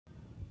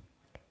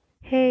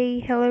Hey,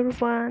 hello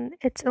everyone.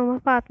 It's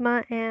Ilma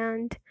Fatma,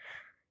 and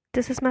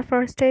this is my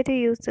first day to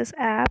use this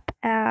app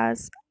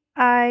as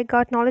I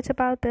got knowledge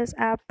about this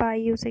app by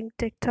using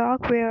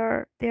TikTok,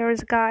 where there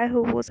is a guy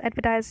who was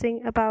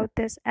advertising about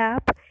this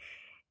app.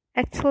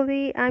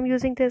 Actually, I'm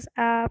using this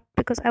app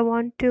because I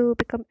want to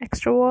become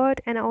extrovert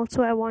and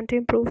also I want to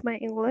improve my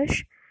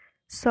English.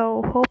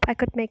 So, hope I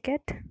could make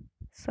it.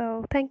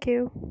 So, thank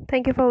you.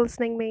 Thank you for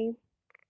listening me.